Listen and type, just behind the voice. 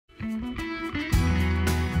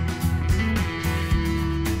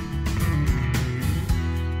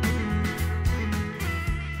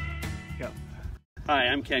Hi,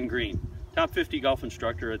 I'm Ken Green, top 50 golf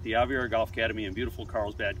instructor at the Aviara Golf Academy in beautiful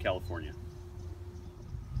Carlsbad, California.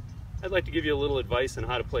 I'd like to give you a little advice on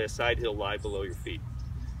how to play a side hill lie below your feet.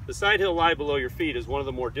 The side hill lie below your feet is one of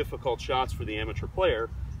the more difficult shots for the amateur player,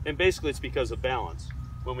 and basically it's because of balance.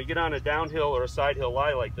 When we get on a downhill or a side hill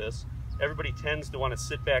lie like this, everybody tends to want to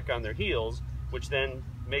sit back on their heels, which then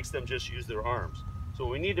makes them just use their arms. So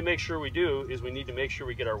what we need to make sure we do is we need to make sure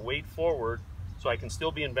we get our weight forward so I can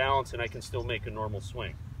still be in balance and I can still make a normal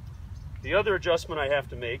swing. The other adjustment I have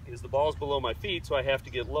to make is the ball's below my feet, so I have to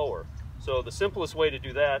get lower. So the simplest way to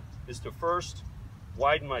do that is to first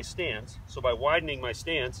widen my stance. So by widening my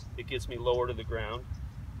stance, it gets me lower to the ground.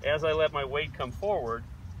 As I let my weight come forward,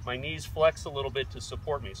 my knees flex a little bit to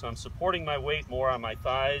support me. So I'm supporting my weight more on my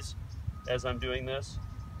thighs as I'm doing this.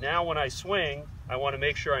 Now when I swing, I want to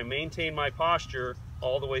make sure I maintain my posture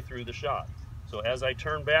all the way through the shot. So as I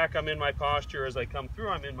turn back, I'm in my posture. As I come through,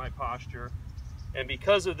 I'm in my posture. And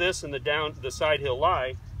because of this and the side hill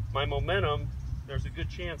lie, my momentum, there's a good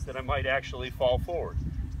chance that I might actually fall forward.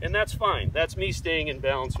 And that's fine. That's me staying in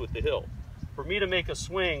balance with the hill. For me to make a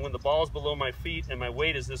swing when the ball's below my feet and my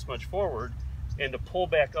weight is this much forward, and to pull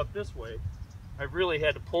back up this way, I really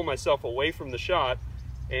had to pull myself away from the shot,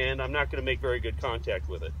 and I'm not going to make very good contact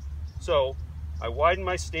with it. So I widen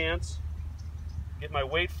my stance, get my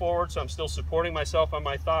weight forward so I'm still supporting myself on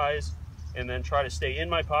my thighs, and then try to stay in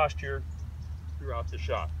my posture throughout the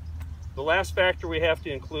shot. The last factor we have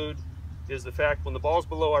to include is the fact when the ball's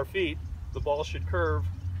below our feet, the ball should curve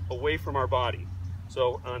away from our body.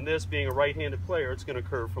 So on this, being a right-handed player, it's going to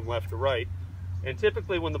curve from left to right. And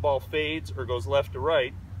typically when the ball fades or goes left to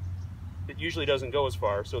right, it usually doesn't go as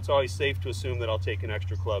far, so it's always safe to assume that I'll take an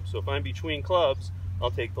extra club. So if I'm between clubs,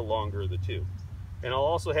 I'll take the longer of the two. And I'll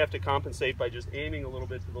also have to compensate by just aiming a little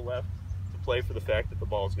bit to the left to play for the fact that the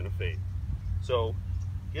ball is going to fade. So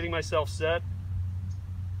getting myself set,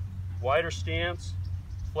 wider stance,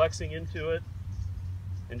 flexing into it,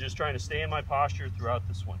 and just trying to stay in my posture throughout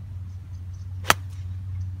the swing.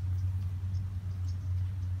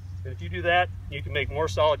 And if you do that, you can make more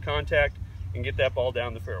solid contact and get that ball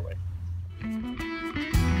down the fairway.